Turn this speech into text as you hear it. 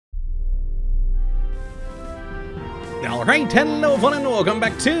Alright, hello everyone and welcome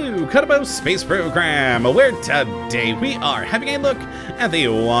back to Kottabos Space Program, where today we are having a look at the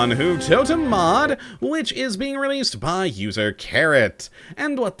Wanhu Totem mod, which is being released by user Carrot.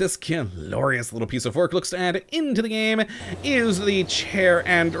 And what this glorious little piece of work looks to add into the game is the chair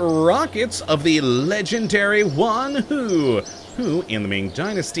and rockets of the legendary Wan Hu, who, in the Ming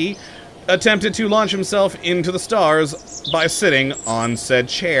Dynasty, attempted to launch himself into the stars by sitting on said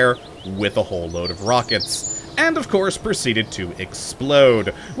chair with a whole load of rockets. And, of course, proceeded to explode,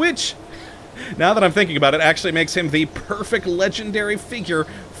 which, now that I'm thinking about it, actually makes him the perfect legendary figure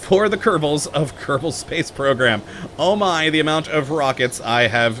for the Kerbals of Kottabos Space Program. Oh my, the amount of rockets I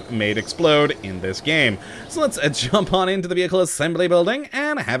have made explode in this game. So let's jump on into the vehicle assembly building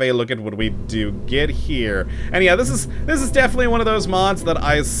and have a look at what we do get here. And yeah, this is definitely one of those mods that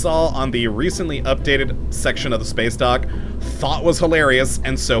I saw on the recently updated section of the Space Dock, thought was hilarious,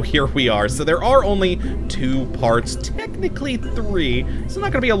 and so here we are. So there are only 2 parts, technically 3, so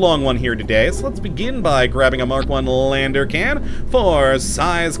not gonna be a long one here today. So let's begin by grabbing a Mark 1 lander can for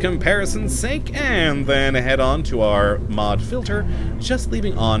size comparison's sake, and then head on to our mod filter, just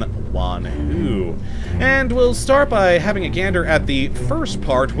leaving on Wanhu. And we'll start by having a gander at the first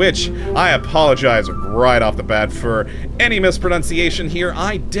part, which I apologize right off the bat for any mispronunciation here.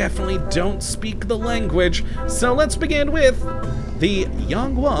 I definitely don't speak the language, so let's begin with the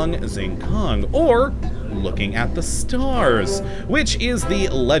Yangwang Zingkong, or Looking at the Stars, which is the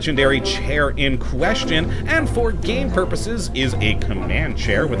legendary chair in question, and for game purposes is a command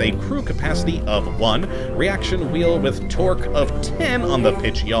chair with a crew capacity of 1, reaction wheel with torque of 10 on the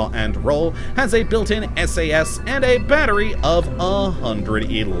pitch, yaw, and roll, has a built-in SAS, and a battery of 100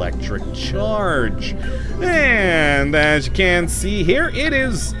 electric charge. And as you can see here, it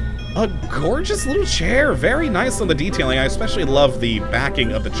is a gorgeous little chair. Very nice on the detailing. I especially love the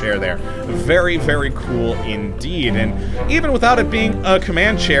backing of the chair there. Very, very cool indeed. And even without it being a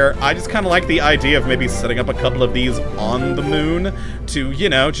command chair, I just kind of like the idea of maybe setting up a couple of these on the moon to, you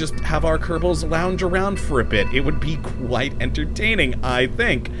know, just have our Kerbals lounge around for a bit. It would be quite entertaining, I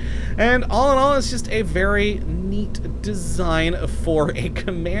think. And all in all, it's just a very neat design for a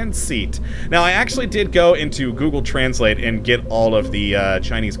command seat. Now, I actually did go into Google Translate and get all of the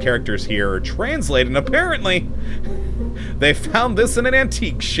Chinese characters here translated, and apparently they found this in an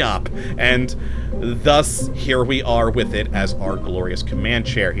antique shop, and thus here we are with it as our glorious command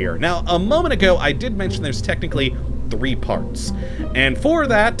chair here. Now, a moment ago I did mention there's technically 3 parts, and for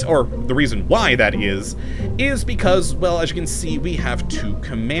that, or the reason why that is because, well, as you can see, we have 2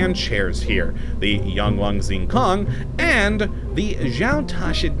 command chairs here, the Yangwang Zingkong and the Zhao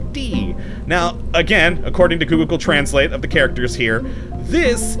Tashi Di. Now, again, according to Google Translate of the characters here,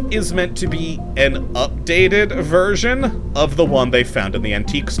 this is meant to be an updated version of the one they found in the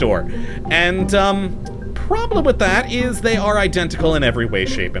antique store. And, problem with that is they are identical in every way,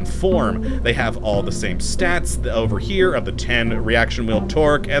 shape, and form. They have all the same stats over here of the 10 reaction wheel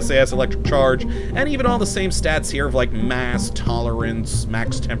torque, SAS electric charge, and even all the same stats here of like mass, tolerance,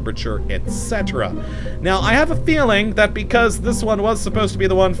 max temperature, etc. Now, I have a feeling that because this one was supposed to be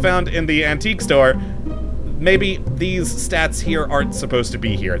the one found in the antique store, maybe these stats here aren't supposed to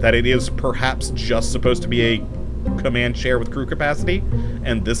be here, that it is perhaps just supposed to be a command chair with crew capacity,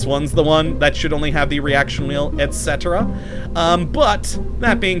 and this one's the one that should only have the reaction wheel, etc. But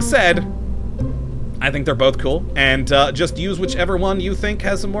that being said, I think they're both cool, and just use whichever one you think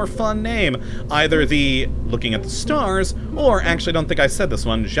has a more fun name. Either the Looking at the Stars, or actually I don't think I said this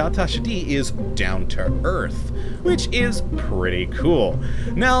one, Zhao Tashi Di is Down to Earth, which is pretty cool.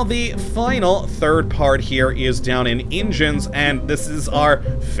 Now, the final 3rd part here is down in engines, and this is our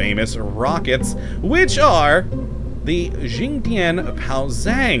famous rockets, which are the Jingdian Pao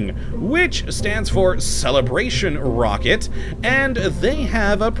Zhang, which stands for Celebration Rocket, and they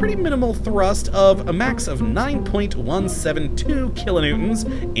have a pretty minimal thrust of a max of 9.172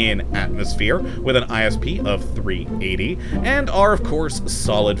 kilonewtons in atmosphere, with an ISP of 380, and are of course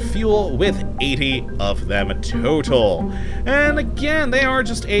solid fuel with 80 of them total. And again, they are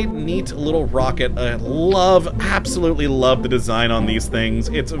just a neat little rocket. I absolutely love the design on these things.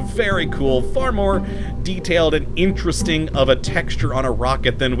 It's very cool, far more detailed and interesting of a texture on a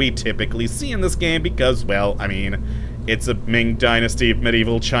rocket than we typically see in this game because, well, I mean, it's a Ming Dynasty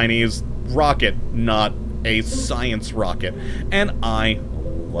medieval Chinese rocket, not a science rocket, and I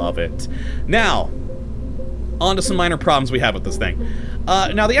love it. Now, on to some minor problems we have with this thing.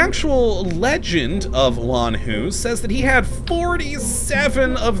 Now, the actual legend of Wan Hu says that he had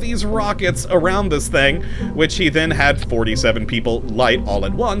 47 of these rockets around this thing, which he then had 47 people light all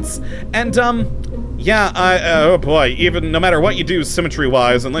at once, and, Yeah, oh boy, even no matter what you do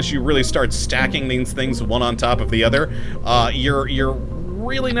symmetry-wise, unless you really start stacking these things one on top of the other, you're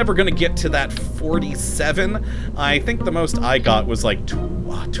really never gonna get to that 47. I think the most I got was like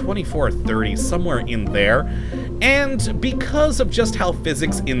 24 or 30, somewhere in there. And because of just how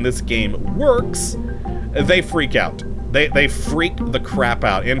physics in this game works, they freak out. They freak the crap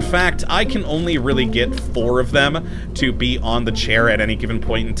out. In fact, I can only really get 4 of them to be on the chair at any given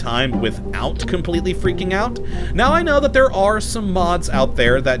point in time without completely freaking out. Now, I know that there are some mods out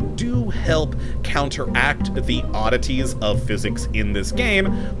there that do help counteract the oddities of physics in this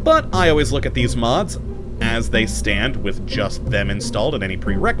game, but I always look at these mods as they stand with just them installed and any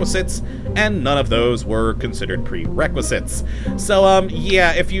prerequisites, and none of those were considered prerequisites. So,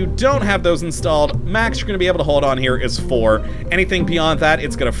 yeah, if you don't have those installed, max you're going to be able to hold on here is 4. Anything beyond that,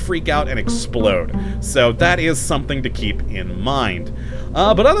 it's going to freak out and explode. So that is something to keep in mind.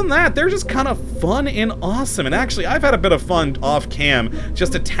 But other than that, they're just kind of fun and awesome. And actually, I've had a bit of fun off-cam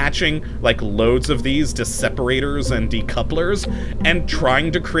just attaching, like, loads of these to separators and decouplers and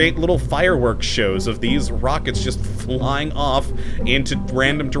trying to create little fireworks shows of these rockets just flying off into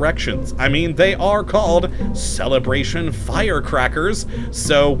random directions. I mean, they are called celebration firecrackers,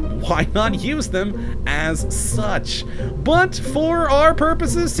 so why not use them as such? But for our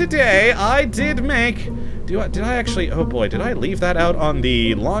purposes today, I did make... Did I actually... Oh boy, did I leave that out on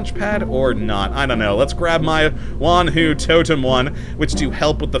the launch pad or not? I don't know. Let's grab my Wanhu Totem one, which do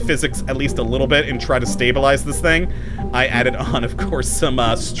help with the physics at least a little bit and try to stabilize this thing. I added on, of course, some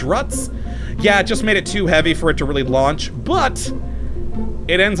struts. Yeah, it just made it too heavy for it to really launch, but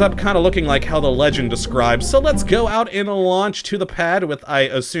it ends up kind of looking like how the legend describes. So let's go out and launch to the pad with, I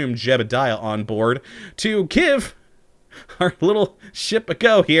assume, Jebediah on board to give our little ship a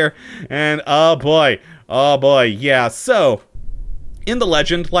go here. And oh boy, yeah, so in the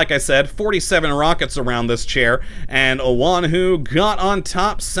legend, like I said, 47 rockets around this chair, and Wan Hu got on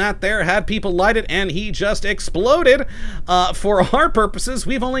top, sat there, had people light it, and he just exploded. For our purposes,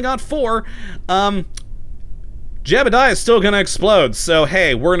 we've only got 4. Jebediah is still gonna explode, so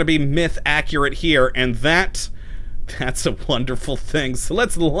hey, we're gonna be myth accurate here, and that's a wonderful thing. So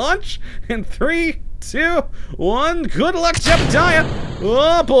let's launch in 3, 2, 1. Good luck, Jebediah.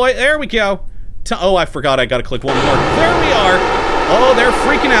 Oh boy, there we go. Oh, I forgot I gotta click one more. There we are. Oh, they're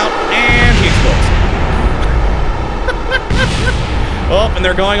freaking out, and he explodes. Oh, and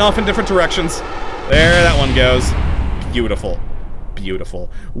they're going off in different directions. There that one goes. Beautiful.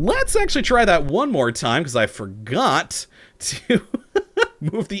 Beautiful. Let's actually try that one more time, because I forgot to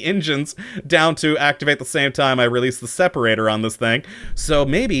move the engines down to activate the same time I release the separator on this thing. So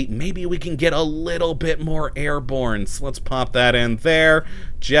maybe we can get a little bit more airborne. So let's pop that in there.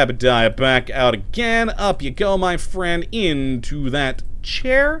 Jebediah back out again. Up you go, my friend, into that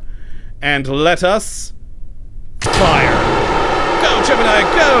chair. And let us fire. Go,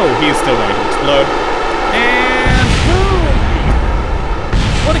 Jebediah, go! He's still going to explode. And boom!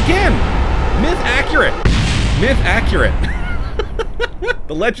 But again, myth accurate. Myth accurate.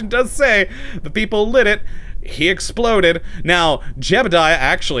 The legend does say the people lit it, he exploded. Now, Jebediah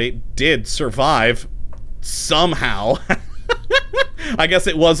actually did survive somehow. I guess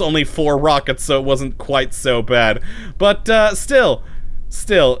it was only 4 rockets, so it wasn't quite so bad. But still,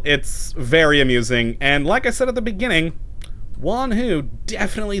 it's very amusing. And like I said at the beginning, Wan Hu,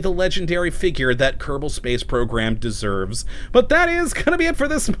 definitely the legendary figure that Kerbal Space Program deserves. But that is gonna be it for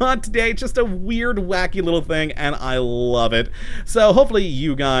this mod today. Just a weird, wacky little thing, and I love it. So hopefully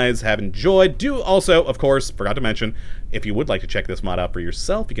you guys have enjoyed. Do also, of course, forgot to mention, if you would like to check this mod out for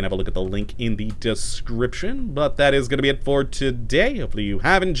yourself, you can have a look at the link in the description. But that is gonna be it for today. Hopefully you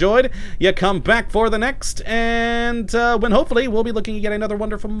have enjoyed. You come back for the next, and when hopefully we'll be looking at yet another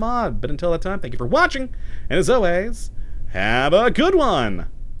wonderful mod. But until that time, thank you for watching, and as always, have a good one!